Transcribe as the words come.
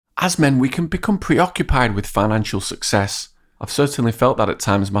As men, we can become preoccupied with financial success. I've certainly felt that at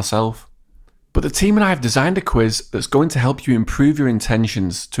times myself. But the team and I have designed a quiz that's going to help you improve your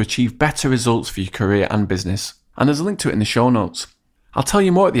intentions to achieve better results for your career and business. And there's a link to it in the show notes. I'll tell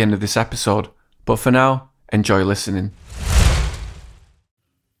you more at the end of this episode, but for now, enjoy listening.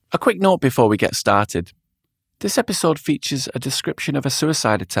 A quick note before we get started. This episode features a description of a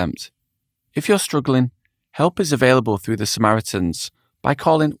suicide attempt. If you're struggling, help is available through the Samaritans by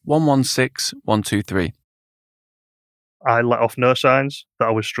calling 116 123. I let off no signs that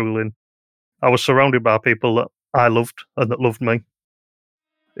I was struggling. I was surrounded by people that I loved and that loved me.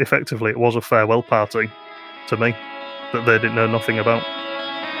 Effectively, it was a farewell party to me that they didn't know nothing about.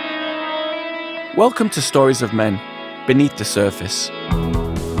 Welcome to Stories of Men, Beneath the Surface.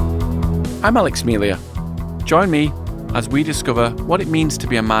 I'm Alex Melia. Join me as we discover what it means to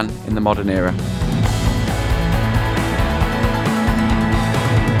be a man in the modern era.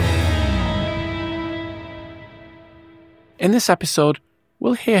 In this episode,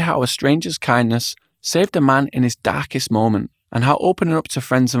 we'll hear how a stranger's kindness saved a man in his darkest moment and how opening up to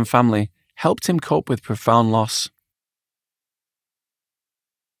friends and family helped him cope with profound loss.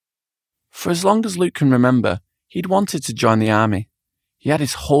 For as long as Luke can remember, he'd wanted to join the army. He had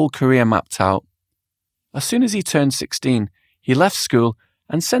his whole career mapped out. As soon as he turned 16, he left school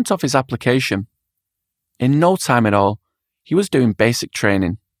and sent off his application. In no time at all, he was doing basic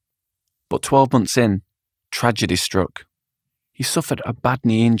training. But 12 months in, tragedy struck. He suffered a bad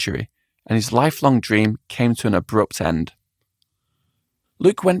knee injury, and his lifelong dream came to an abrupt end.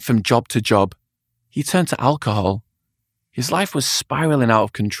 Luke went from job to job. He turned to alcohol. His life was spiraling out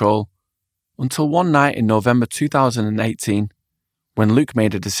of control, until one night in November 2018, when Luke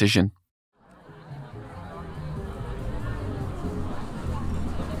made a decision.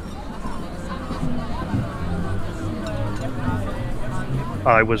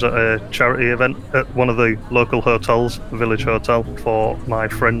 I was at a charity event at one of the local hotels, the Village Hotel, for my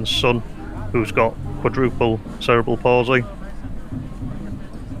friend's son who's got quadruple cerebral palsy.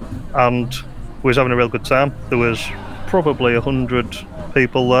 And we was having a real good time. There was probably 100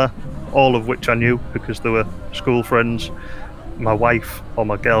 people there, all of which I knew because they were school friends. My wife, or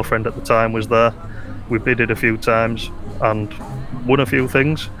my girlfriend at the time, was there. We bidded a few times and won a few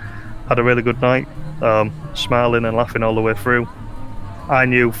things. Had a really good night, smiling and laughing all the way through. I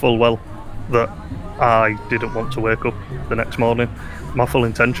knew full well that I didn't want to wake up the next morning. My full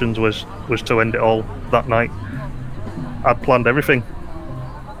intentions was to end it all that night. I'd planned everything.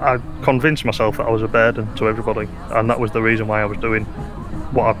 I convinced myself that I was a burden to everybody, and that was the reason why I was doing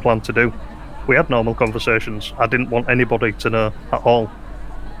what I planned to do. We had normal conversations. I didn't want anybody to know at all.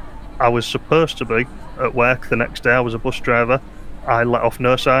 I was supposed to be at work the next day. I was a bus driver. I let off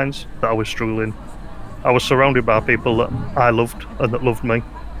no signs that I was struggling. I was surrounded by people that I loved and that loved me.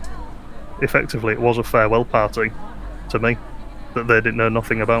 Effectively, it was a farewell party to me that they didn't know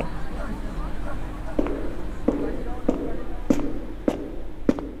nothing about.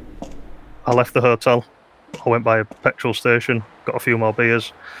 I left the hotel. I went by a petrol station, got a few more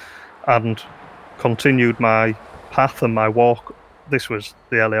beers, and continued my path and my walk. This was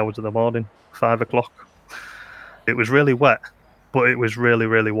the early hours of the morning, 5 o'clock. It was really wet, but it was really,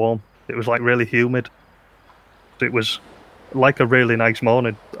 really warm. It was like really humid. It was like a really nice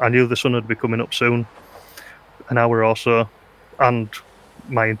morning. I knew the sun would be coming up soon, an hour or so, and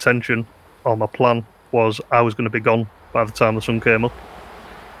my intention or my plan was I was going to be gone by the time the sun came up.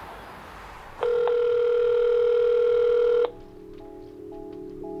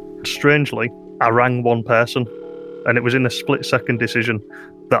 Strangely, I rang one person, and it was in a split-second decision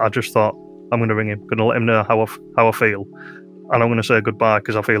that I just thought, I'm going to ring him, going to let him know how I feel, and I'm going to say goodbye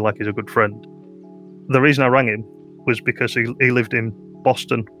because I feel like he's a good friend. The reason I rang him was because he lived in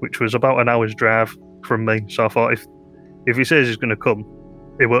Boston, which was about an hour's drive from me. So I thought if he says he's going to come,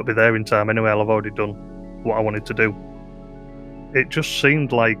 he won't be there in time anyway. I'll have already done what I wanted to do. It just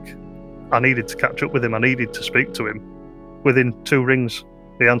seemed like I needed to catch up with him. I needed to speak to him. Within 2 rings,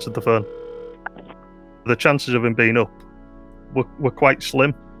 he answered the phone. The chances of him being up were quite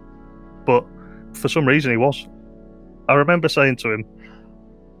slim, but for some reason he was. I remember saying to him,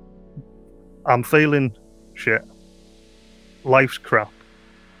 I'm feeling shit. Life's crap.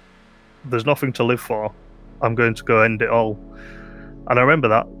 There's nothing to live for. I'm going to go end it all. And I remember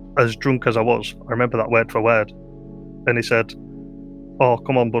that, as drunk as I was, I remember that word for word. And he said, oh,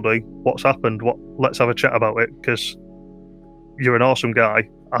 come on, buddy, what's happened? Let's have a chat about it, because you're an awesome guy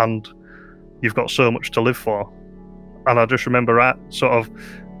and you've got so much to live for. And I just remember sort of,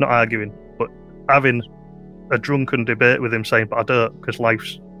 not arguing, but having a drunken debate with him saying, but I don't, because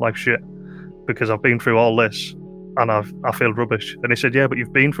life's shit. Because I've been through all this and I feel rubbish. And he said, yeah, but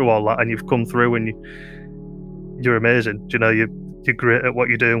you've been through all that and you've come through and you're amazing. You know, you're great at what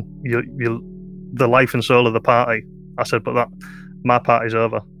you do. You're the life and soul of the party. I said, but my party's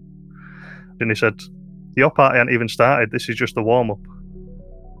over. And he said, your party hasn't even started. This is just the warm up.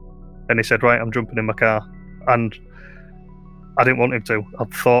 And he said, right, I'm jumping in my car. And I didn't want him to. I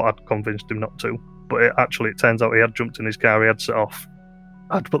thought I'd convinced him not to. But it turns out he had jumped in his car. He had set off.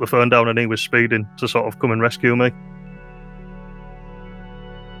 I'd put the phone down and he was speeding to sort of come and rescue me.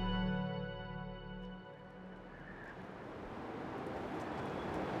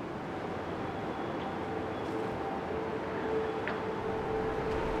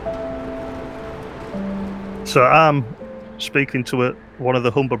 So I'm speaking to one of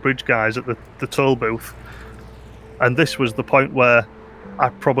the Humber Bridge guys at the toll booth, and this was the point where I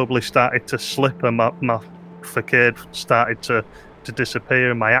probably started to slip and my facade started to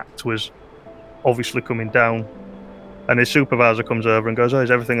disappear and my act was obviously coming down. And his supervisor comes over and goes, oh, is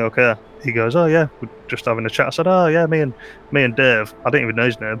everything okay? He goes, oh yeah, we're just having a chat. I said, oh yeah, me and Dave. I didn't even know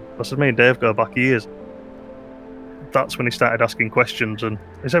his name. I said, me and Dave go back years. That's when he started asking questions and,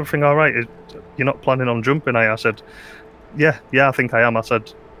 is everything all right? You're not planning on jumping, I said, yeah, I think I am. I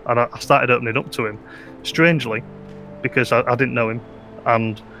said, and I started opening up to him, strangely, because I didn't know him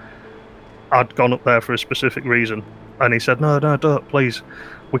and I'd gone up there for a specific reason. And he said, no, don't, please,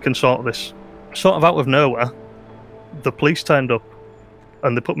 we can sort this. Sort of out of nowhere, the police turned up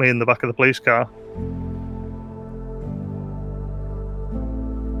and they put me in the back of the police car.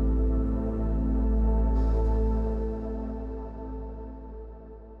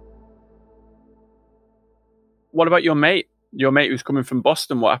 What about your mate? Your mate who's coming from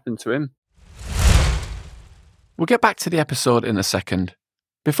Boston, what happened to him? We'll get back to the episode in a second.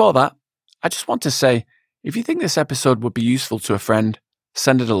 Before that, I just want to say, if you think this episode would be useful to a friend,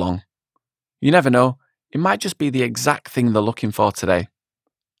 send it along. You never know, it might just be the exact thing they're looking for today.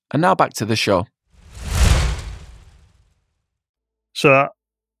 And now back to the show. So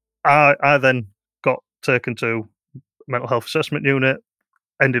I then got taken to mental health assessment unit,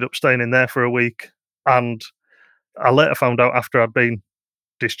 ended up staying in there for a week, and I later found out after I'd been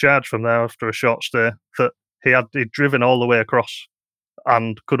discharged from there after a short stay that he'd driven all the way across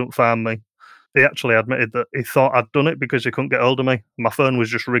and couldn't find me. He actually admitted that he thought I'd done it because he couldn't get hold of me. My phone was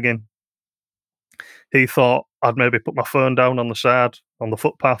just ringing. He thought I'd maybe put my phone down on the side, on the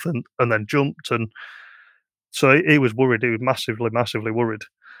footpath, and then jumped. And so he was worried. He was massively worried.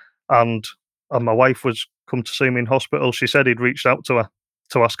 And my wife was come to see me in hospital. She said he'd reached out to her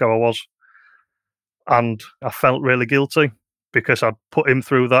to ask how I was. And I felt really guilty because I'd put him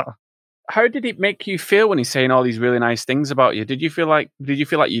through that. How did it make you feel when he's saying all these really nice things about you? Did you feel like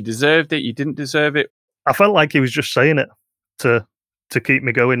you deserved it? You didn't deserve it? I felt like he was just saying it to keep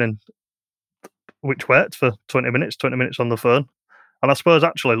me going, and which worked for 20 minutes on the phone. And I suppose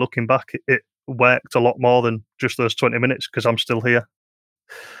actually looking back, it worked a lot more than just those 20 minutes because I'm still here.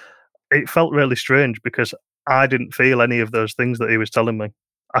 It felt really strange because I didn't feel any of those things that he was telling me.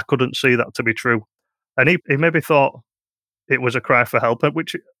 I couldn't see that to be true. And he maybe thought it was a cry for help,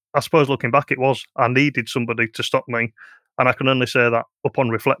 which I suppose looking back it was. I needed somebody to stop me. And I can only say that upon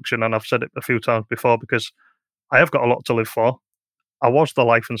reflection, and I've said it a few times before, because I have got a lot to live for. I was the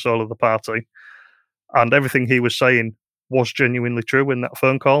life and soul of the party. And everything he was saying was genuinely true in that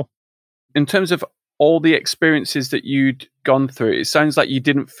phone call. In terms of all the experiences that you'd gone through, it sounds like you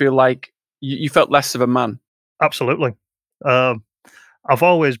didn't feel like you felt less of a man. Absolutely. I've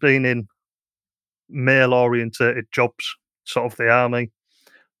always been in male-orientated jobs, sort of the army.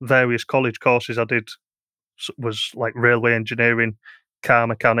 Various college courses I did was like railway engineering, car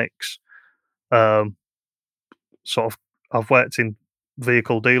mechanics. I've worked in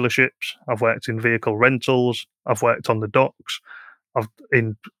vehicle dealerships. I've worked in vehicle rentals. I've worked on the docks. I've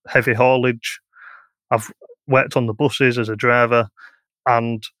in heavy haulage. I've worked on the buses as a driver,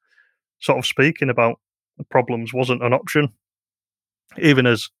 and sort of speaking about problems wasn't an option. Even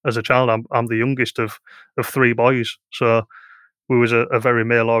as a child, I'm the youngest of three boys, so we was a very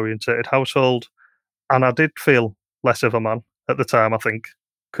male orientated household, and I did feel less of a man at the time, I think,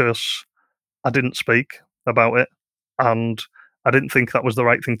 because I didn't speak about it, and I didn't think that was the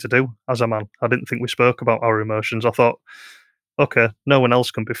right thing to do as a man. I didn't think we spoke about our emotions. I thought, okay, no one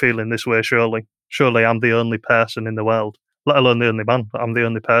else can be feeling this way, surely. Surely I'm the only person in the world, let alone the only man, but I'm the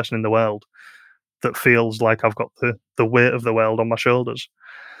only person in the world that feels like I've got the weight of the world on my shoulders.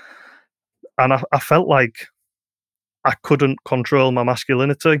 And I felt like I couldn't control my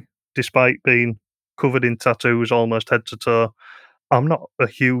masculinity, despite being covered in tattoos almost head to toe. I'm not a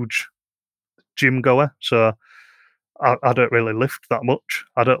huge gym goer, so I don't really lift that much.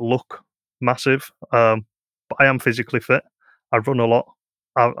 I don't look massive. but I am physically fit. I run a lot.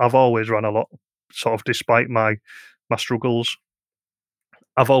 I've always run a lot, sort of despite my struggles.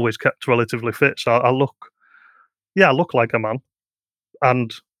 I've always kept relatively fit, so I look like a man,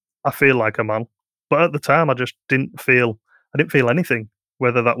 and I feel like a man. But at the time, I didn't feel anything,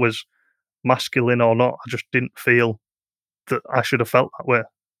 whether that was masculine or not. I just didn't feel that I should have felt that way.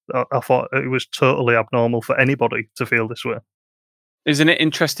 I thought it was totally abnormal for anybody to feel this way. Isn't it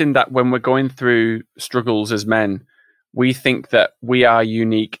interesting that when we're going through struggles as men, we think that we are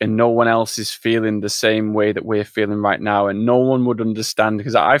unique and no one else is feeling the same way that we're feeling right now, and no one would understand?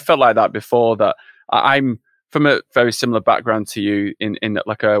 Because I felt like that before. That I'm from a very similar background to you, in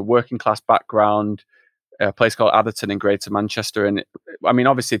like a working class background, a place called Atherton in Greater Manchester, and I mean,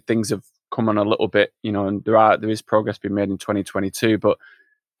 obviously things have come on a little bit, and there is progress being made in 2022, but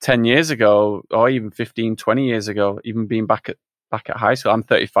 10 years ago, or even 15, 20 years ago, even being back at high school. I'm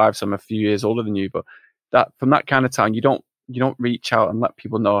 35, so I'm a few years older than you, but that from that kind of time, you don't reach out and let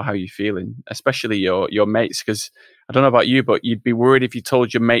people know how you're feeling, especially your mates. Because I don't know about you, but you'd be worried if you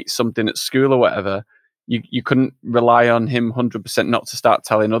told your mate something at school or whatever. You couldn't rely on him 100% not to start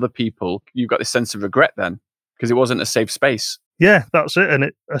telling other people. You've got this sense of regret then because it wasn't a safe space. Yeah, that's it,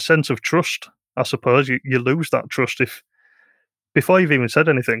 and a sense of trust. I suppose you lose that trust if before you've even said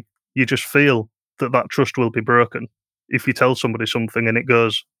anything, you just feel that that trust will be broken if you tell somebody something and it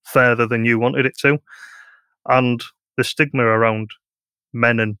goes further than you wanted it to. And the stigma around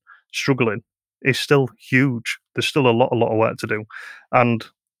men and struggling is still huge. There's still a lot of work to do. And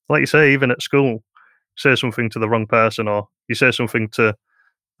like you say, even at school, say something to the wrong person, or you say something to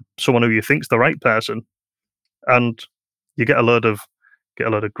someone who you think's the right person, and you get a load of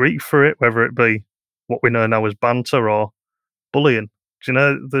grief for it, whether it be what we know now as banter or bullying. Do you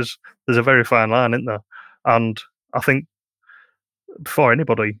know, there's a very fine line, isn't there? And I think before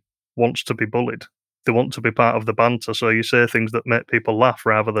anybody wants to be bullied, they want to be part of the banter. So you say things that make people laugh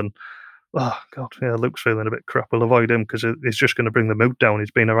rather than, oh God, yeah, Luke's feeling a bit crap. We'll avoid him because it's just going to bring the mood down.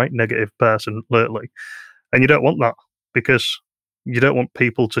 He's been a right negative person lately, and you don't want that because you don't want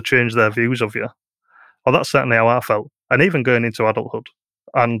people to change their views of you. Well, that's certainly how I felt. And even going into adulthood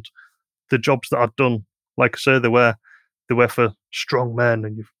and the jobs that I'd done, like I say, they were for strong men,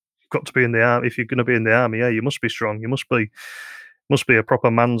 and you've got to be in the army. If you're going to be in the army, yeah, you must be strong. You must be a proper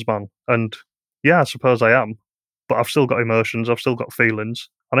man's man. And yeah, I suppose I am, but I've still got emotions. I've still got feelings.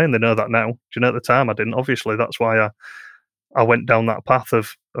 And I only know that now. Do you know, at the time I didn't. Obviously, that's why I went down that path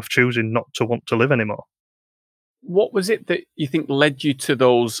of choosing not to want to live anymore. What was it that you think led you to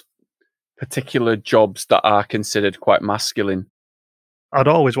those particular jobs that are considered quite masculine? I'd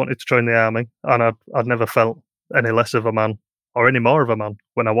always wanted to join the army, and I'd never felt any less of a man or any more of a man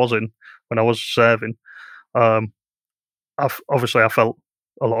when I was serving. Um, I felt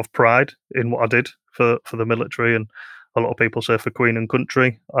a lot of pride in what I did for the military, and a lot of people say for Queen and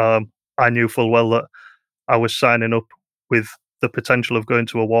country. I knew full well that I was signing up with the potential of going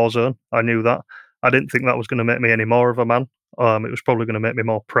to a war zone. I knew that. I didn't think that was going to make me any more of a man. It was probably going to make me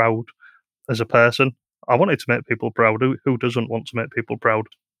more proud as a person. I wanted to make people proud. Who doesn't want to make people proud?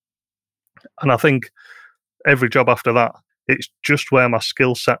 And I think every job after that, it's just where my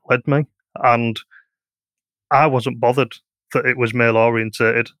skill set led me. And I wasn't bothered that it was male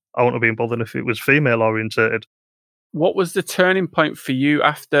orientated. I wouldn't have been bothered if it was female orientated. What was the turning point for you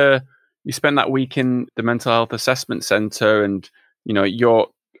after you spent that week in the mental health assessment center? And you're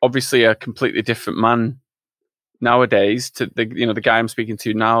obviously a completely different man nowadays to the guy I'm speaking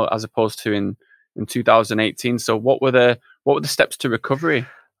to now, as opposed to in 2018. So what were the steps to recovery?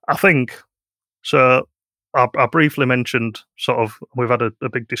 I think so. I briefly mentioned sort of we've had a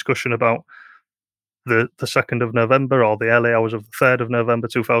big discussion about the 2nd of November or the early hours of the 3rd of November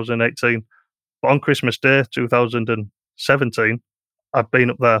 2018. But on Christmas Day 2017, I'd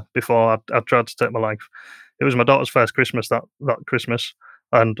been up there before. I'd tried to take my life. It was my daughter's first Christmas that Christmas,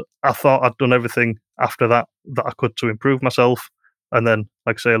 and I thought I'd done everything after that I could to improve myself. And then,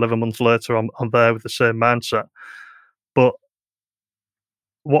 like I say, 11 months later, I'm there with the same mindset. But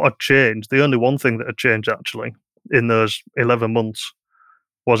what had changed, the only one thing that had changed actually in those 11 months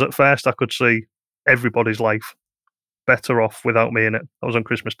was at first I could see everybody's life better off without me in it. That was on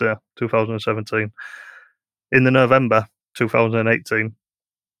Christmas Day 2017. In the November 2018,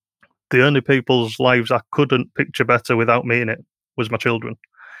 the only people's lives I couldn't picture better without me in it was my children.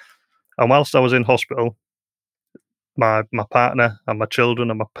 And whilst I was in hospital, my partner and my children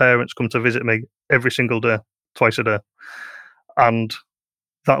and my parents come to visit me every single day, twice a day. And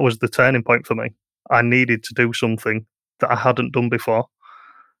that was the turning point for me. I needed to do something that I hadn't done before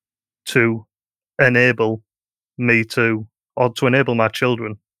to enable me to, or to enable my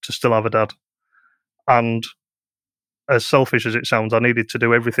children to still have a dad. And as selfish as it sounds, I needed to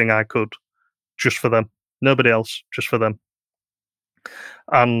do everything I could just for them. Nobody else, just for them.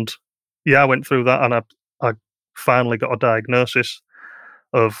 And yeah, I went through that, and I finally got a diagnosis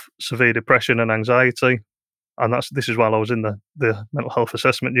of severe depression and anxiety. And this is while I was in the mental health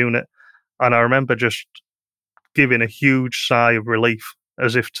assessment unit. And I remember just giving a huge sigh of relief,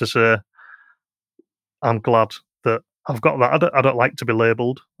 as if to say, I'm glad that I've got that. I don't like to be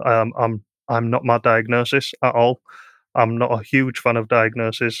labelled. I'm not my diagnosis at all. I'm not a huge fan of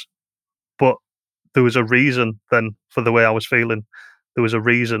diagnoses, but there was a reason then for the way I was feeling. There was a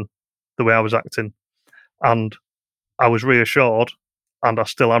reason the way I was acting, and I was reassured, and I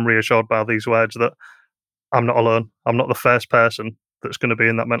still am reassured by these words, that I'm not alone. I'm not the first person that's going to be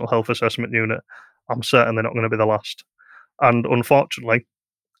in that mental health assessment unit. I'm certainly not going to be the last. And unfortunately,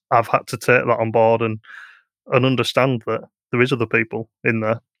 I've had to take that on board and understand that there is other people in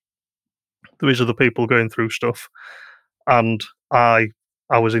there. There is other people going through stuff. And I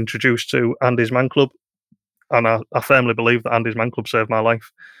was introduced to Andy's Man Club, and I firmly believe that Andy's Man Club saved my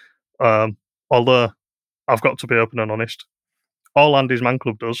life. Although I've got to be open and honest, all Andy's Man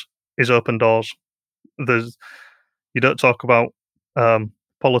Club does is open doors. You don't talk about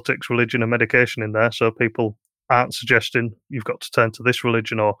politics, religion, and medication in there, so people aren't suggesting you've got to turn to this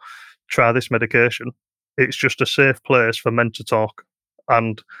religion or try this medication. It's just a safe place for men to talk,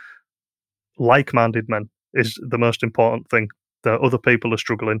 and like-minded men is the most important thing. That other people are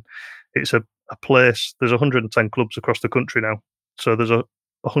struggling. It's a place. There's 110 clubs across the country now, so there's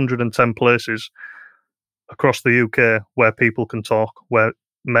 110 places across the UK where people can talk, where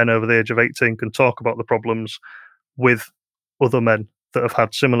men over the age of 18 can talk about the problems with other men that have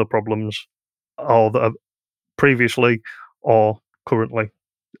had similar problems, or that are previously or currently.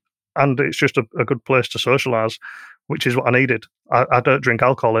 And it's just a good place to socialise, which is what I needed. I don't drink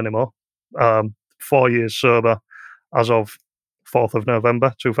alcohol anymore. 4 years sober as of 4th of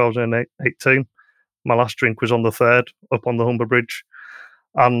November 2018. My last drink was on the 3rd up on the Humber Bridge.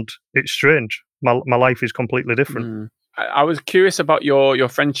 And it's strange. My life is completely different. I was curious about your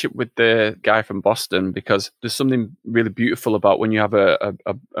friendship with the guy from Boston, because there's something really beautiful about when you have a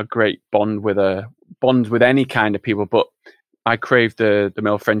great bond with any kind of people. But I crave the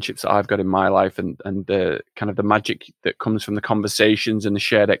male friendships that I've got in my life, and the kind of the magic that comes from the conversations and the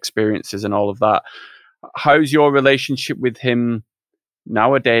shared experiences and all of that. How's your relationship with him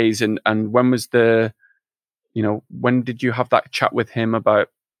nowadays? And when was when did you have that chat with him about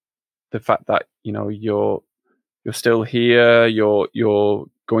the fact that, you're still here, you're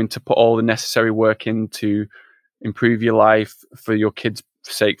going to put all the necessary work in to improve your life for your kids'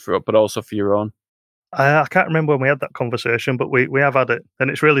 sake, but also for your own? I can't remember when we had that conversation, but we have had it, and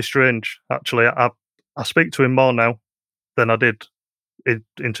it's really strange, actually. I speak to him more now than I did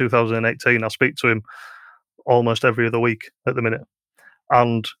in 2018. I speak to him almost every other week at the minute.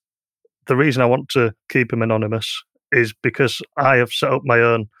 And the reason I want to keep him anonymous is because I have set up my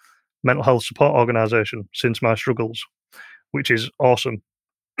own mental health support organisation since my struggles, which is awesome.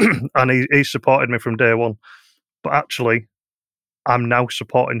 And he supported me from day one. But actually, I'm now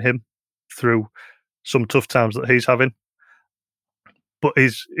supporting him through some tough times that he's having. But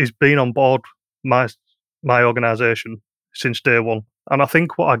he's been on board my organisation since day one. And I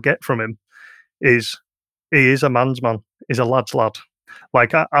think what I get from him is he is a man's man. He's a lad's lad.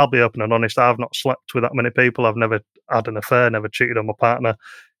 Like, I'll be open and honest, I've not slept with that many people. I've never had an affair, never cheated on my partner.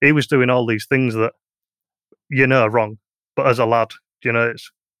 He was doing all these things that are wrong. But as a lad,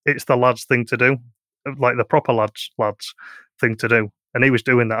 it's the lad's thing to do, like the proper lads thing to do. And he was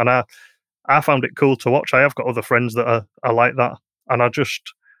doing that. And I found it cool to watch. I have got other friends that are like that. And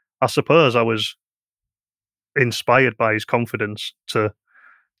I suppose I was inspired by his confidence to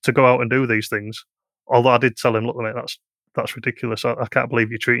go out and do these things. Although I did tell him, look, mate, that's ridiculous. I can't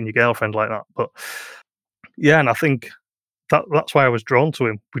believe you're treating your girlfriend like that. But yeah, and I think that's why I was drawn to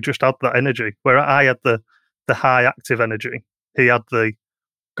him. We just had that energy, where I had the high active energy. He had the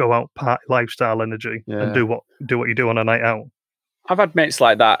go out party lifestyle energy and do what you do on a night out. I've had mates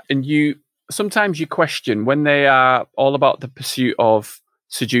like that, and sometimes you question when they are all about the pursuit of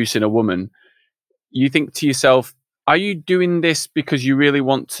seducing a woman. You think to yourself, are you doing this because you really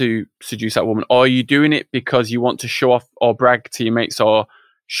want to seduce that woman? Or are you doing it because you want to show off or brag to your mates, or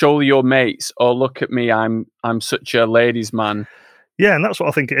show your mates, or look at me, I'm such a ladies' man? Yeah, and that's what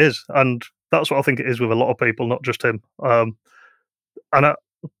I think it is. And that's what I think it is with a lot of people, not just him.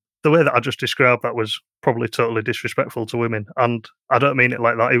 The way that I just described that was probably totally disrespectful to women. And I don't mean it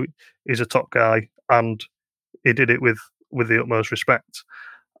like that. He's a top guy, and he did it with the utmost respect.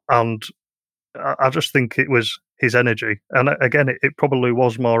 And I just think it was his energy. And again, it probably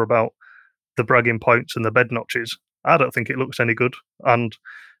was more about the bragging points and the bed notches I don't think it looks any good, and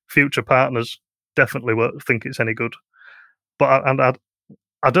future partners definitely won't think it's any good. But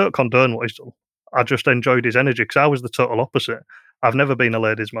I don't condone what he's done. I just enjoyed his energy because I was the total opposite. I've never been a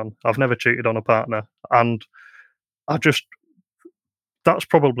ladies' man. I've never cheated on a partner, and I just that's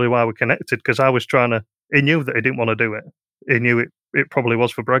probably why we connected because I was trying to. He knew that he didn't want to do it. He knew it probably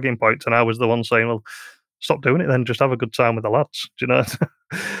was for bragging points, and I was the one saying, "Well, stop doing it then. Just have a good time with the lads." Do you know?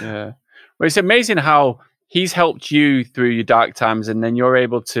 Yeah. Well, it's amazing how he's helped you through your dark times, and then you're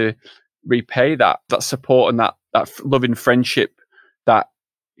able to repay that support and that loving friendship that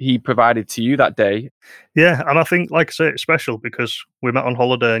he provided to you that day. Yeah, and I think, like I say, it's special because we met on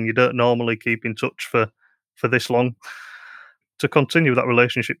holiday, and you don't normally keep in touch for this long. To continue that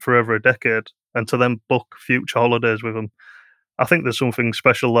relationship for over a decade, and to then book future holidays with him, I think there's something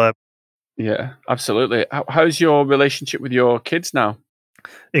special there. Yeah, absolutely. How's your relationship with your kids now?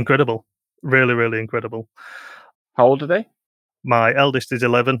 Incredible, really, really incredible. How old are they? My eldest is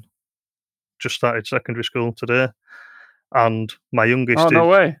 11, just started secondary school today, and my youngest Oh, no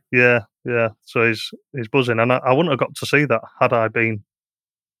way. yeah. So he's buzzing, and I wouldn't have got to see that had I been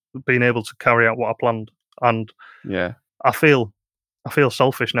able to carry out what I planned. And yeah, I feel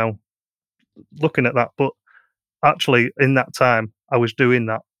selfish now looking at that, but actually in that time I was doing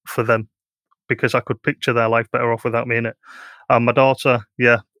that for them because I could picture their life better off without me in it. And my daughter,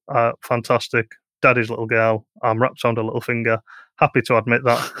 fantastic, daddy's little girl. I'm wrapped around her little finger. Happy to admit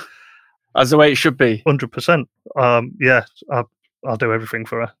that. That's the way it should be. 100%. I'll do everything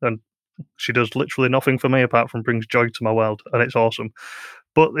for her, and she does literally nothing for me apart from brings joy to my world, and it's awesome.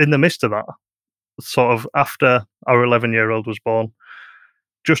 But in the midst of that, sort of after our 11-year-old was born,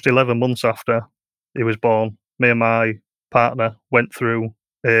 just 11 months after he was born, me and my partner went through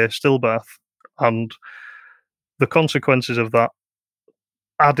a stillbirth, and the consequences of that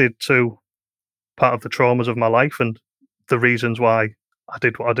added to part of the traumas of my life and the reasons why I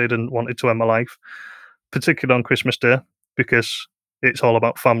did what I did and wanted to end my life, particularly on Christmas Day, because it's all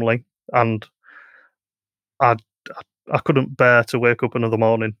about family, and I couldn't bear to wake up another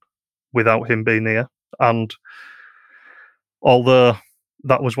morning without him being there. And although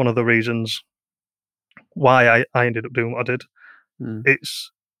that was one of the reasons why I ended up doing what I did,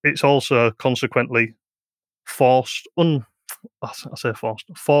 it's also consequently forced me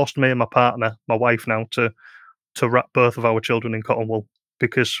and my partner, my wife now, to wrap both of our children in cotton wool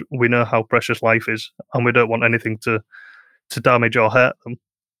because we know how precious life is, and we don't want anything to damage or hurt them,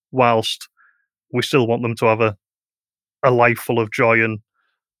 whilst we still want them to have a life full of joy and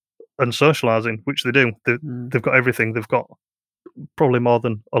socialising, which they do. They've got everything. They've got probably more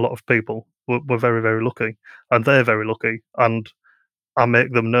than a lot of people. We're very, very lucky, and they're very lucky, and I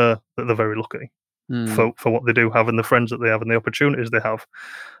make them know that they're very lucky for what they do have and the friends that they have and the opportunities they have.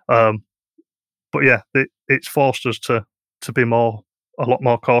 But yeah, it's forced us to be a lot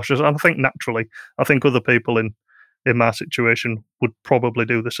more cautious, and I think naturally, other people in my situation would probably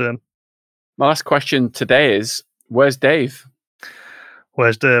do the same. My last question today is, where's Dave?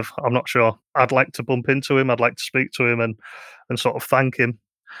 Where's Dave? I'm not sure. I'd like to bump into him. I'd like to speak to him and sort of thank him.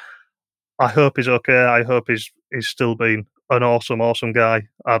 I hope he's okay. I hope he's still been an awesome guy.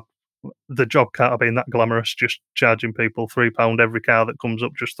 The job can't have been that glamorous, just charging people £3 every car that comes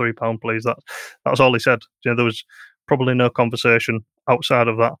up, just £3, please. That's all he said. You know, there was probably no conversation outside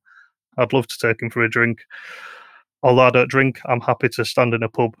of that. I'd love to take him for a drink. Although I don't drink, I'm happy to stand in a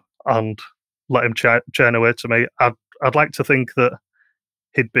pub and let him chain away to me. I'd like to think that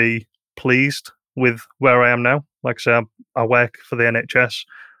he'd be pleased with where I am now. Like I say, I work for the NHS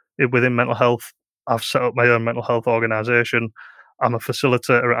within mental health. I've set up my own mental health organisation. I'm a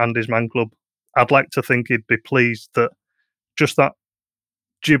facilitator at Andy's Man Club. I'd like to think he'd be pleased that just that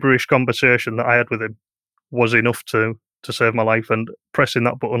gibberish conversation that I had with him was enough to save my life, and pressing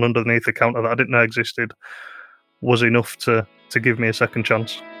that button underneath the counter that I didn't know existed was enough to give me a second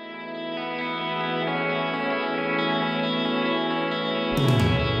chance.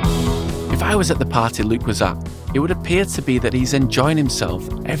 If I was at the party Luke was at, it would appear to be that he's enjoying himself,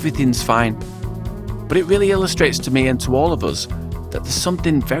 everything's fine. But it really illustrates to me and to all of us that there's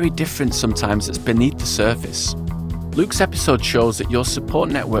something very different sometimes that's beneath the surface. Luke's episode shows that your support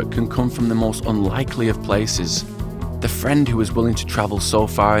network can come from the most unlikely of places. The friend who was willing to travel so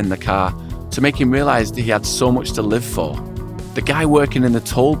far in the car to make him realise that he had so much to live for. The guy working in the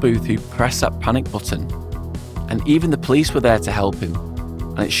toll booth who pressed that panic button. And even the police were there to help him.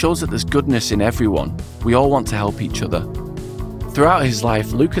 And it shows that there's goodness in everyone. We all want to help each other. Throughout his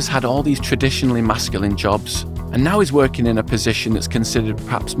life, Luke has had all these traditionally masculine jobs, and now he's working in a position that's considered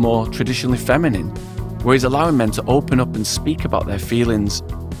perhaps more traditionally feminine, where he's allowing men to open up and speak about their feelings.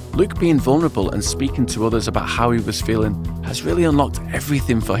 Luke being vulnerable and speaking to others about how he was feeling has really unlocked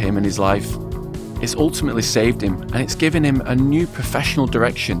everything for him in his life. It's ultimately saved him, and it's given him a new professional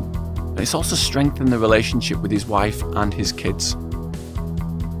direction, and it's also strengthened the relationship with his wife and his kids.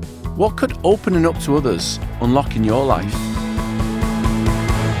 What could opening up to others unlock in your life?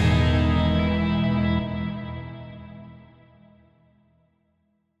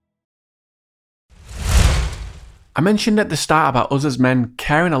 I mentioned at the start about us as men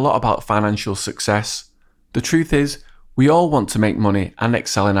caring a lot about financial success. The truth is, we all want to make money and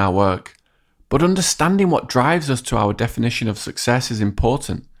excel in our work. But understanding what drives us to our definition of success is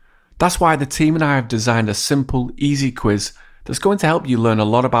important. That's why the team and I have designed a simple, easy quiz that's going to help you learn a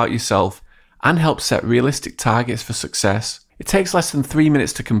lot about yourself and help set realistic targets for success. It takes less than 3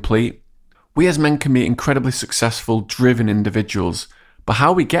 minutes to complete. We as men can be incredibly successful, driven individuals, but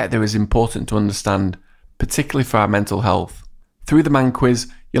how we get there is important to understand, particularly for our mental health. Through the Man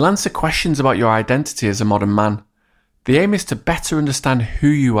Quiz, you'll answer questions about your identity as a modern man. The aim is to better understand who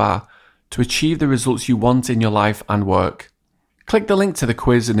you are, to achieve the results you want in your life and work. Click the link to the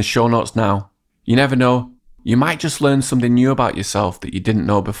quiz in the show notes now. You never know, you might just learn something new about yourself that you didn't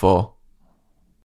know before.